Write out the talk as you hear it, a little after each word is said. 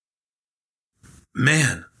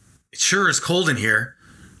Man, it sure is cold in here.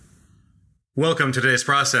 Welcome to today's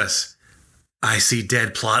process. I see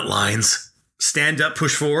dead plot lines. Stand up,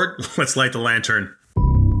 push forward. Let's light the lantern.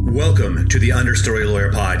 Welcome to the Understory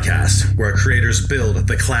Lawyer podcast, where creators build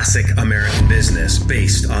the classic American business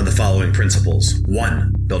based on the following principles.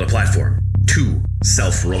 1. Build a platform. 2.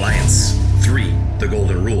 Self-reliance. 3. The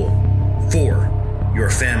golden rule. 4. Your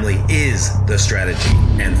family is the strategy.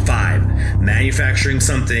 And 5. Manufacturing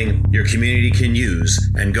something your community can use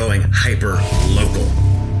and going hyper-local.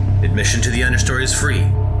 Admission to the Understory is free,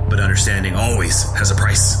 but understanding always has a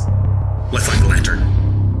price. Let's light the lantern.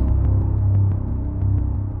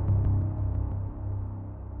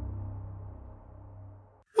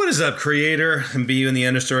 What is up, creator? Be you in the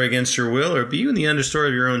understory against your will, or be you in the understory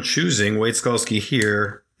of your own choosing? Wade Skolsky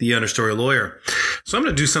here, the Understory Lawyer. So I'm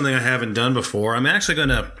going to do something I haven't done before. I'm actually going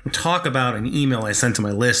to talk about an email I sent to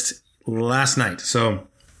my list last night. So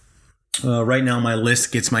right now my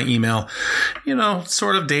list gets my email,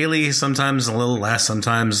 sort of daily, sometimes a little less,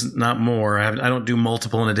 sometimes not more. I don't do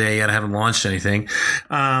multiple in a day yet. I haven't launched anything.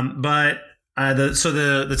 The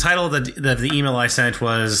title of the email I sent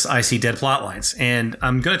was I See Dead Plotlines. And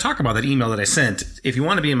I'm going to talk about that email that I sent. If you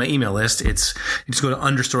want to be in my email list, you just go to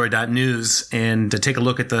understory.news and to take a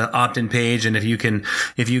look at the opt-in page. And if you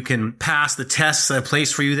can pass the tests I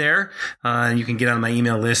placed for you there, you can get on my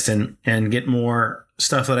email list and get more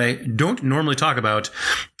stuff that I don't normally talk about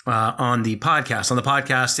on the podcast. On the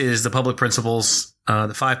podcast is the public principles,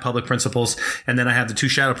 the 5 public principles, and then I have the 2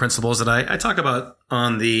 shadow principles that I talk about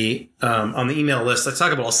on the email list. I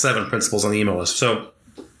talk about all 7 principles on the email list.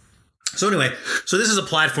 So anyway, this is a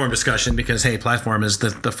platform discussion because, hey, platform is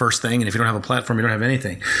the first thing. And if you don't have a platform, you don't have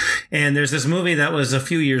anything. And there's this movie that was a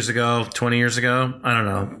few years ago, 20 years ago. I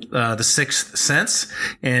don't know, The Sixth Sense.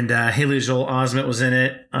 And Haley Joel Osment was in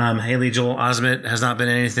it. Haley Joel Osment has not been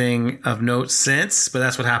in anything of note since, but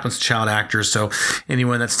that's what happens to child actors. So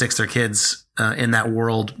anyone that sticks their kids in that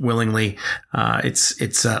world willingly,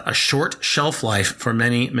 it's a short shelf life for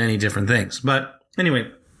many, many different things. But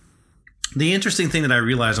anyway, the interesting thing that I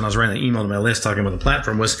realized when I was writing the email to my list talking about the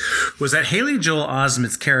platform was that Haley Joel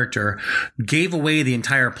Osment's character gave away the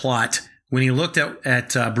entire plot when he looked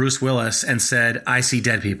at Bruce Willis and said, "I see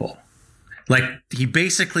dead people." Like, he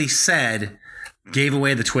basically gave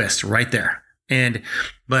away the twist right there.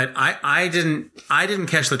 But I didn't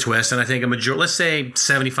catch the twist. And I think let's say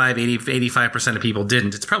 75, 80, 85% of people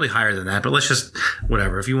didn't. It's probably higher than that, but let's just,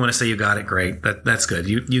 whatever. If you want to say you got it, great. That's good.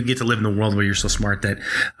 You get to live in the world where you're so smart that,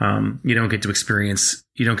 you don't get to experience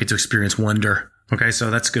wonder. Okay.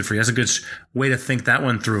 So that's good for you. That's a good way to think that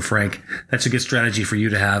one through, Frank. That's a good strategy for you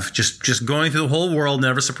to have. Just going through the whole world,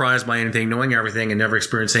 never surprised by anything, knowing everything and never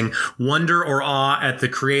experiencing wonder or awe at the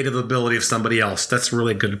creative ability of somebody else. That's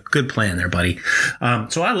really good plan there, buddy.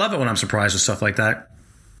 So I love it when I'm surprised with stuff like that.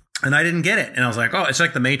 And I didn't get it. And I was like, oh, it's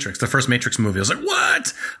like The Matrix, the first Matrix movie. I was like,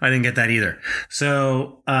 what? I didn't get that either.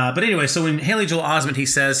 So, but anyway, so when Haley Joel Osment, he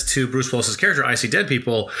says to Bruce Willis's character, "I see dead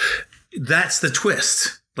people," that's the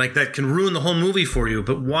twist. Like, that can ruin the whole movie for you.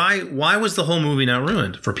 But why was the whole movie not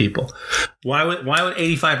ruined for people? Why would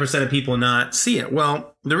 85% of people not see it?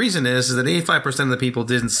 Well, the reason is that 85% of the people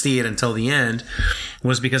didn't see it until the end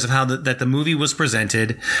was because of how that the movie was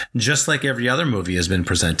presented, just like every other movie has been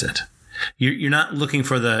presented. You're not looking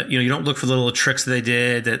for you don't look for the little tricks that they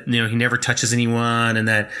did, that, he never touches anyone, and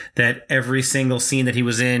that every single scene that he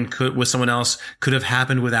was in with someone else could have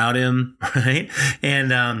happened without him. Right.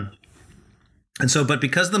 And so, but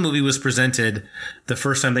because the movie was presented the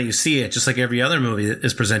first time that you see it, just like every other movie that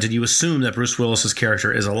is presented, you assume that Bruce Willis's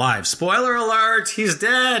character is alive. Spoiler alert, he's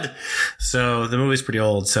dead. So the movie's pretty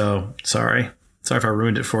old. So sorry if I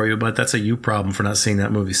ruined it for you, but that's a you problem for not seeing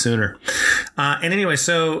that movie sooner. And anyway,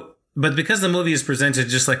 but because the movie is presented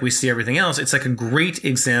just like we see everything else, it's like a great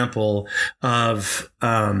example of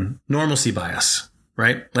normalcy bias.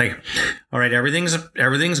 Right? Like, all right, everything's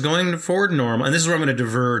going forward normal. And this is where I'm going to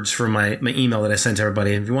diverge from my email that I sent to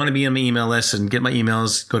everybody. If you want to be on my email list and get my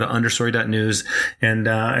emails, go to understory.news, and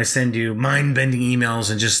I send you mind-bending emails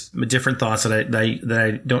and just different thoughts that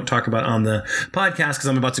I don't talk about on the podcast, because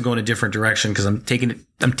I'm about to go in a different direction, because I'm taking it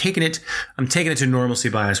to normalcy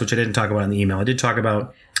bias, which I didn't talk about in the email. I did talk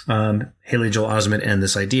about Haley Joel Osment and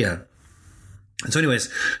this idea. And so anyways,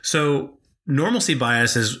 normalcy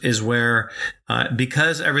bias is where,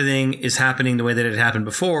 because everything is happening the way that it happened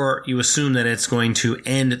before, you assume that it's going to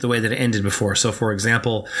end the way that it ended before. So, for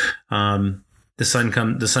example, the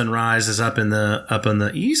sun rises up in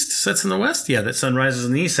the east, sets in the west. Yeah, that sun rises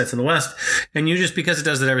in the east, sets in the west, and you just, because it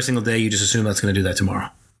does that every single day, you just assume that's going to do that tomorrow,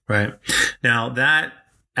 right? Now that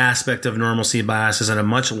aspect of normalcy bias is at a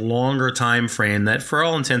much longer time frame that, for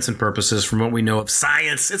all intents and purposes, from what we know of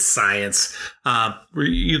science, it's science.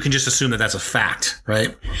 You can just assume that that's a fact,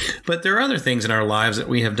 right? But there are other things in our lives that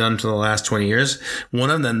we have done for the last 20 years. One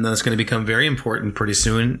of them that's going to become very important pretty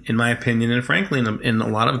soon, in my opinion, and frankly, in a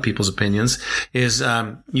lot of people's opinions, is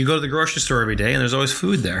you go to the grocery store every day and there's always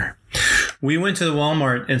food there. We went to the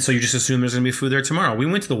Walmart, and so you just assume there's going to be food there tomorrow. We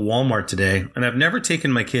went to the Walmart today, and I've never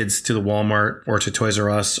taken my kids to the Walmart or to Toys R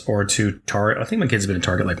Us or to Target. I think my kids have been in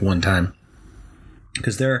Target like one time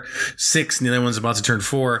because they're 6 and the other one's about to turn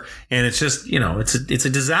 4. And it's just, it's a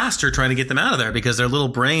disaster trying to get them out of there because their little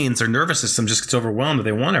brains, their nervous system just gets overwhelmed that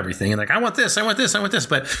they want everything. And like, I want this, I want this, I want this.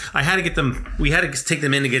 But we had to take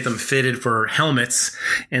them in to get them fitted for helmets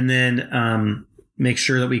and then, make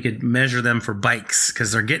sure that we could measure them for bikes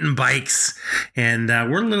because they're getting bikes. And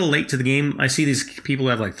we're a little late to the game. I see these people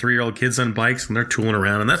who have like 3-year-old kids on bikes and they're tooling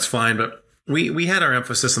around, and that's fine. But we had our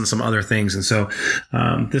emphasis on some other things. And so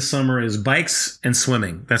this summer is bikes and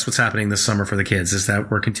swimming. That's what's happening this summer for the kids, is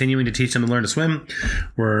that we're continuing to teach them to learn to swim.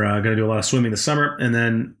 We're going to do a lot of swimming this summer, and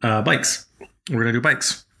then bikes. We're going to do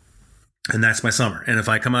bikes. And that's my summer. And if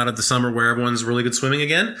I come out of the summer where everyone's really good swimming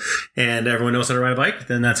again and everyone knows how to ride a bike,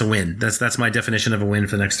 then that's a win. That's my definition of a win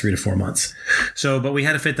for the next 3 to 4 months. But we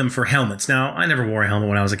had to fit them for helmets. Now, I never wore a helmet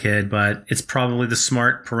when I was a kid, but it's probably the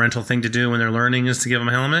smart parental thing to do when they're learning is to give them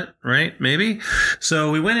a helmet, right? Maybe.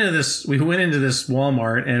 So we went into this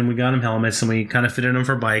Walmart and we got them helmets and we kind of fitted them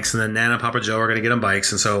for bikes. And then Nana and Papa Joe are going to get them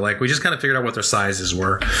bikes. And so we just kind of figured out what their sizes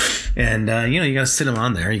were. And, you got to sit them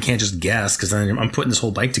on there. You can't just guess because then I'm putting this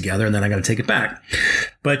whole bike together and then I got to take it back.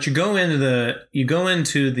 But you go into the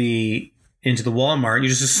Walmart, you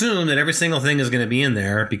just assume that every single thing is going to be in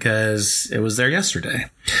there because it was there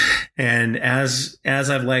yesterday. And as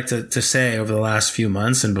I've liked to say over the last few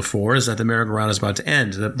months and before, is that the merry-go-round is about to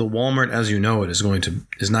end. The Walmart as you know it is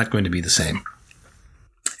not going to be the same.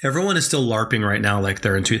 Everyone is still LARPing right now, like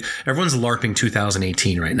everyone's LARPing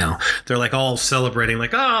 2018 right now. They're like all celebrating,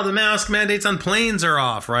 like, oh, the mask mandates on planes are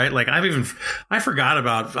off, right? Like I've forgotten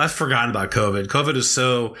about COVID. COVID is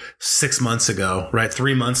so 6 months ago, right?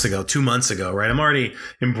 3 months ago, 2 months ago, right? I'm already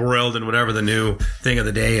embroiled in whatever the new thing of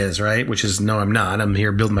the day is, right? Which is, no, I'm not. I'm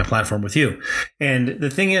here building my platform with you. And the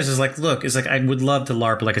thing is like, look, is like, I would love to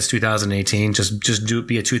LARP like it's 2018, just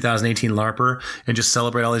be a 2018 LARPer and just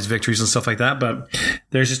celebrate all these victories and stuff like that. But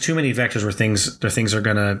there's just too many vectors where the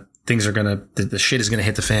shit is gonna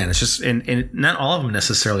hit the fan. It's just, and not all of them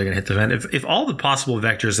necessarily gonna hit the fan. If all the possible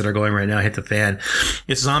vectors that are going right now hit the fan,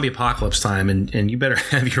 it's zombie apocalypse time, and you better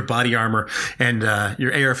have your body armor and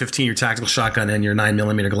your AR-15, your tactical shotgun, and your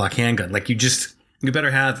 9mm Glock handgun. Like you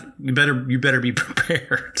better be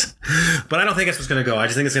prepared. But I don't think that's what's gonna go. I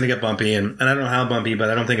just think it's gonna get bumpy, and I don't know how bumpy, but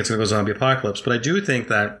I don't think it's gonna go zombie apocalypse. But I do think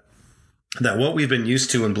that what we've been used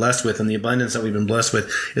to and blessed with and the abundance that we've been blessed with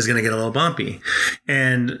is going to get a little bumpy.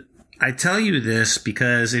 And I tell you this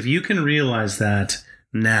because if you can realize that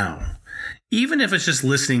now, even if it's just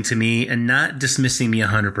listening to me and not dismissing me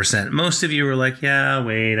 100%, most of you are like, yeah,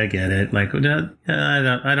 wait, I get it. Like,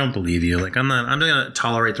 I don't believe you. Like, I'm going to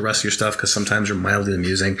tolerate the rest of your stuff because sometimes you're mildly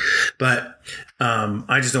amusing, but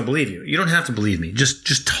I just don't believe you. You don't have to believe me.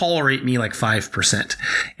 Just tolerate me like 5%.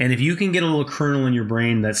 And if you can get a little kernel in your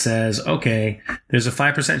brain that says, okay, there's a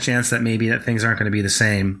 5% chance that maybe that things aren't going to be the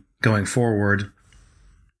same going forward,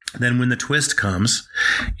 then when the twist comes,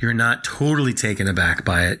 you're not totally taken aback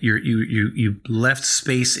by it. You left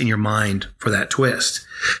space in your mind for that twist,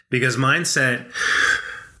 because the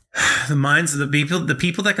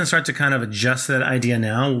people that can start to kind of adjust that idea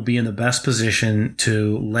now will be in the best position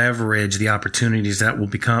to leverage the opportunities that will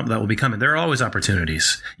be coming. There are always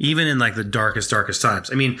opportunities, even in like the darkest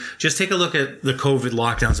times. I mean, just take a look at the COVID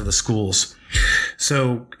lockdowns of the schools.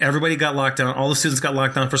 So everybody got locked down. All the students got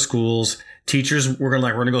locked down for schools. Teachers were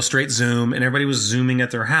going to go straight Zoom, and everybody was Zooming at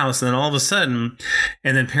their house. And then all of a sudden,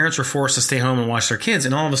 and then parents were forced to stay home and watch their kids.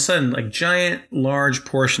 And all of a sudden, like large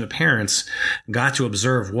portion of parents got to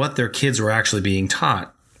observe what their kids were actually being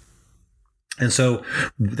taught. And so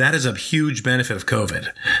that is a huge benefit of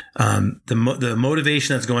COVID. The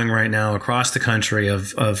motivation that's going right now across the country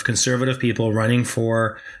of conservative people running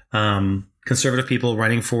for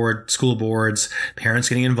school boards, parents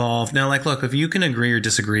getting involved. Now, like, look, if you can agree or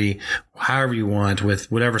disagree however you want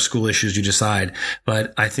with whatever school issues you decide,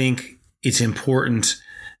 but I think it's important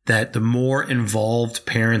that the more involved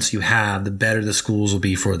parents you have, the better the schools will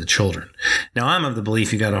be for the children. Now, I'm of the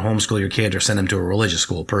belief you got to homeschool your kid or send them to a religious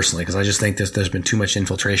school personally, because I just think there's been too much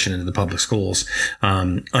infiltration into the public schools,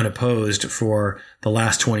 unopposed for the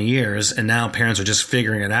last 20 years. And now parents are just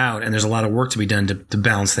figuring it out. And there's a lot of work to be done to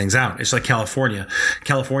balance things out. It's like California.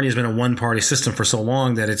 California has been a one-party system for so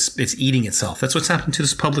long that it's eating itself. That's what's happened to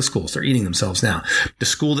the public schools. They're eating themselves now. The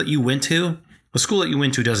school that you went to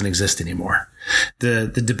doesn't exist anymore. The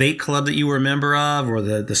debate club that you were a member of, or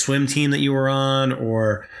the swim team that you were on,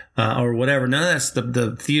 or whatever, none of that's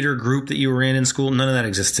the theater group that you were in school. None of that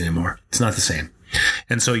exists anymore. It's not the same.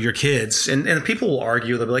 And so your kids, and people will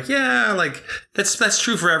argue, they'll be like, yeah, like that's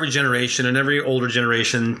true for every generation, and every older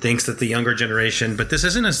generation thinks that the younger generation, but this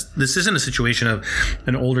isn't a situation of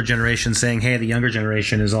an older generation saying, hey, the younger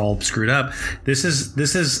generation is all screwed up. This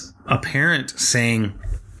is a parent saying,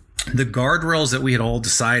 the guardrails that we had all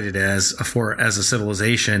decided as a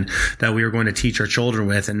civilization that we were going to teach our children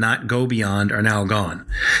with and not go beyond are now gone.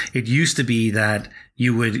 It used to be that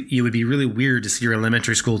you would be really weird to see your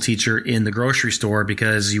elementary school teacher in the grocery store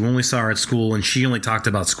because you only saw her at school and she only talked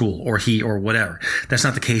about school, or he, or whatever. That's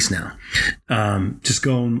not the case now. Just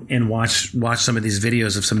go and watch some of these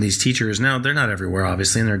videos of some of these teachers. Now, they're not everywhere,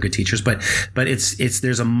 obviously, and they're good teachers, but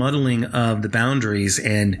there's a muddling of the boundaries,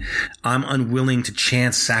 and I'm unwilling to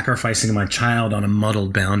chance sacrificing my child on a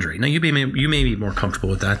muddled boundary. Now, you may be more comfortable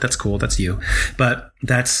with that. That's cool. That's you. But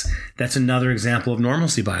that's another example of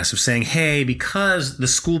normalcy bias, of saying, hey, because the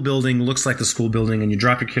school building looks like the school building, and you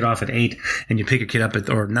drop your kid off at 8 and you pick your kid up at,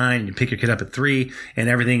 or 9, and you pick your kid up at 3, and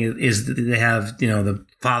everything is they have, the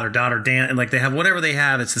father, daughter, dance, and like they have whatever they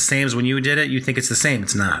have. It's the same as when you did it. You think it's the same.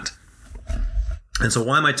 It's not. And so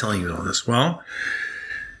why am I telling you all this? Well,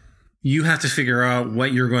 you have to figure out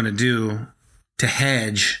what you're going to do to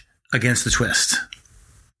hedge against the twist,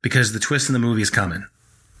 because the twist in the movie is coming.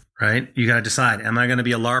 Right? You got to decide, am I going to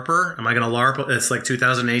be a LARPer? Am I going to LARP? It's like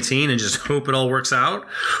 2018 and just hope it all works out?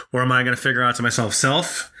 Or am I going to figure out to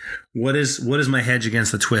myself, what is my hedge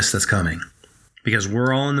against the twist that's coming? Because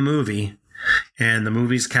we're all in the movie, and the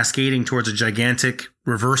movie's cascading towards a gigantic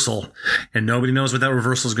reversal, and nobody knows what that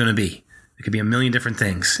reversal is going to be. It could be a million different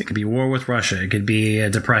things. It could be war with Russia. It could be a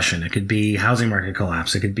depression. It could be housing market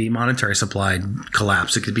collapse. It could be monetary supply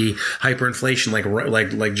collapse. It could be hyperinflation, like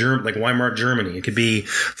Weimar Germany. It could be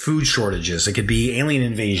food shortages. It could be alien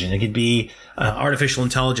invasion. It could be artificial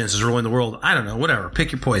intelligence is ruling the world. I don't know. Whatever.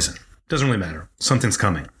 Pick your poison. Doesn't really matter. Something's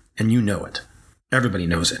coming, and you know it. Everybody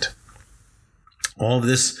knows it. All of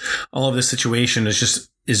this situation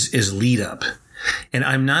is lead up. And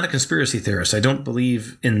I'm not a conspiracy theorist. I don't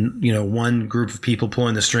believe in, one group of people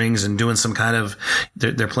pulling the strings and doing some kind of,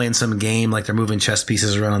 they're playing some game like they're moving chess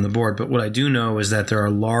pieces around on the board. But what I do know is that there are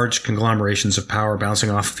large conglomerations of power bouncing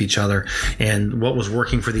off of each other. And what was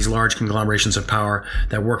working for these large conglomerations of power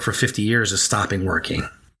that worked for 50 years is stopping working.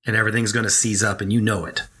 And everything's going to seize up, and you know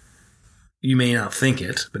it. You may not think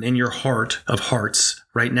it, but in your heart of hearts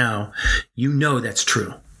right now, you know that's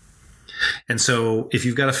true. And so if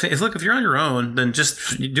you've got if you're on your own, then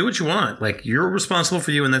just do what you want. Like, you're responsible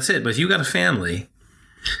for you, and that's it. But if you've got a family,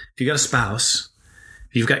 if you've got a spouse,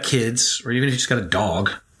 if you've got kids, or even if you just got a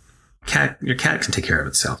dog, your cat can take care of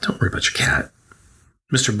itself. Don't worry about your cat.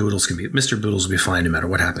 Mr. Boodles will be fine no matter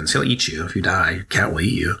what happens. He'll eat you. If you die, your cat will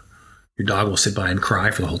eat you. Your dog will sit by and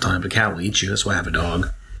cry for the whole time, but the cat will eat you. That's why I have a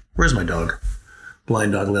dog. Where's my dog?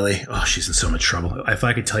 Blind dog Lily. Oh, she's in so much trouble. If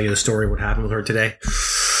I could tell you the story of what happened with her today.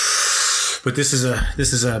 But this is a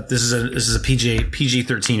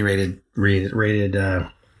PG-13 rated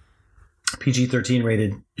PG-13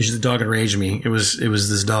 rated. She's a dog enraged me. It was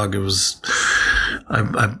this dog. I'm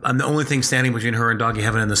the only thing standing between her and doggy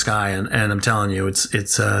heaven in the sky. And I'm telling you,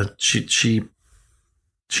 she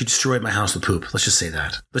destroyed my house with poop. Let's just say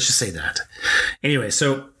that. Anyway,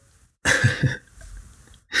 so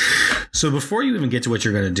before you even get to what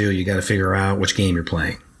you're going to do, you got to figure out which game you're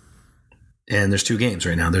playing. And there's 2 games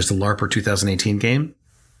right now. There's the LARPer 2018 game,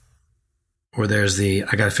 or there's I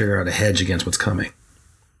got to figure out a hedge against what's coming.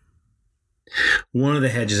 One of the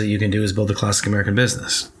hedges that you can do is build a classic American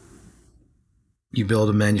business. You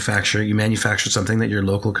manufacture something that your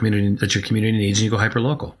community needs, and you go hyper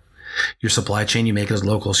local. Your supply chain, you make it as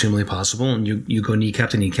local as humanly possible, and you go kneecap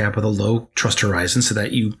to kneecap with a low trust horizon so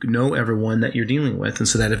that you know everyone that you're dealing with, and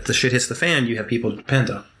so that if the shit hits the fan, you have people to depend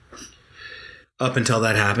on. Up until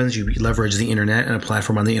that happens, you leverage the internet and a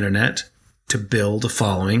platform on the internet to build a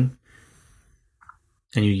following.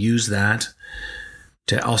 And you use that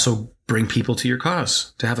to also bring people to your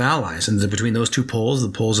cause, to have allies. And between those two poles, the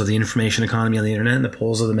poles of the information economy on the internet and the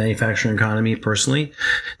poles of the manufacturing economy personally,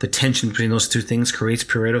 the tension between those two things creates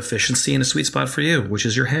Pareto efficiency and a sweet spot for you, which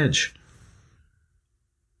is your hedge.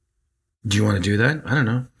 Do you want to do that? I don't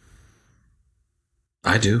know.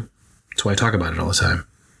 I do. That's why I talk about it all the time.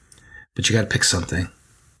 But you got to pick something.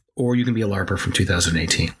 Or you can be a LARPer from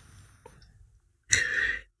 2018.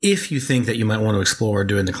 If you think that you might want to explore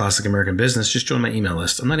doing the classic American business, just join my email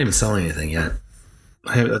list. I'm not even selling anything yet.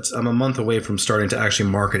 I'm a month away from starting to actually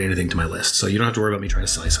market anything to my list. So you don't have to worry about me trying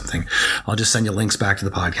to sell you something. I'll just send you links back to the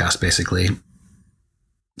podcast, basically.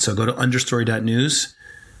 So go to understory.news.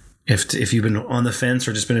 If you've been on the fence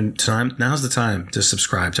or just been in time, now's the time to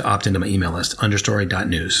subscribe, to opt into my email list,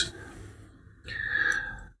 understory.news.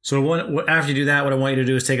 So after you do that, what I want you to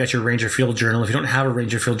do is take out your Ranger Field Journal. If you don't have a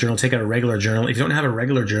Ranger Field Journal, take out a regular journal. If you don't have a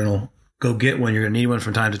regular journal, go get one. You're going to need one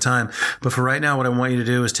from time to time. But for right now, what I want you to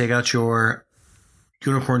do is take out your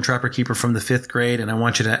Unicorn Trapper Keeper from the 5th grade, and I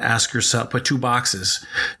want you to ask yourself, put 2 boxes.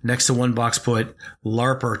 Next to one box, put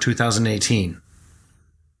LARPer 2018.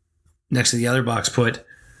 Next to the other box, put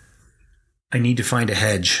I need to find a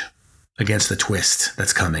hedge against the twist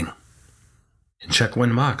that's coming. And check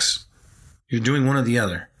one box. You're doing one or the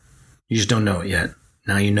other. You just don't know it yet.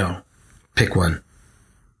 Now you know. Pick one.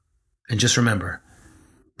 And just remember,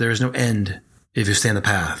 there is no end if you stay on the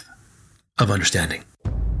path of understanding.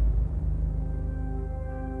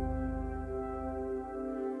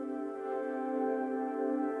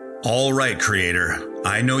 All right, creator.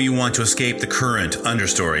 I know you want to escape the current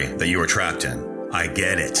understory that you are trapped in. I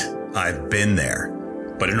get it. I've been there.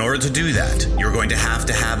 But in order to do that, you're going to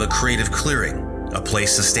have a creative clearing, a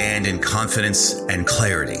place to stand in confidence and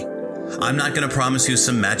clarity. I'm not going to promise you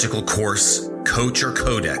some magical course, coach, or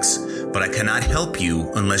codex, but I cannot help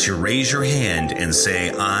you unless you raise your hand and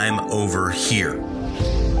say, I'm over here.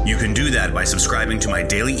 You can do that by subscribing to my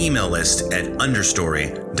daily email list at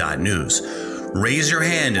understory.news. Raise your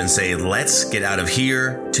hand and say, let's get out of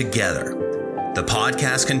here together. The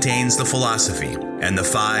podcast contains the philosophy and the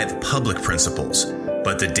 5 public principles,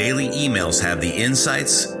 but the daily emails have the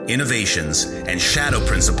insights, innovations, and shadow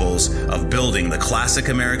principles of building the classic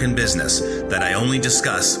American business that I only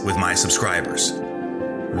discuss with my subscribers.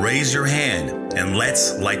 Raise your hand and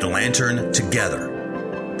let's light the lantern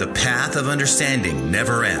together. The path of understanding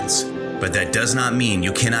never ends, but that does not mean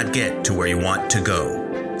you cannot get to where you want to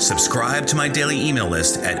go. Subscribe to my daily email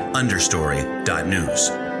list at understory.news.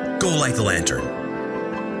 Go light the lantern.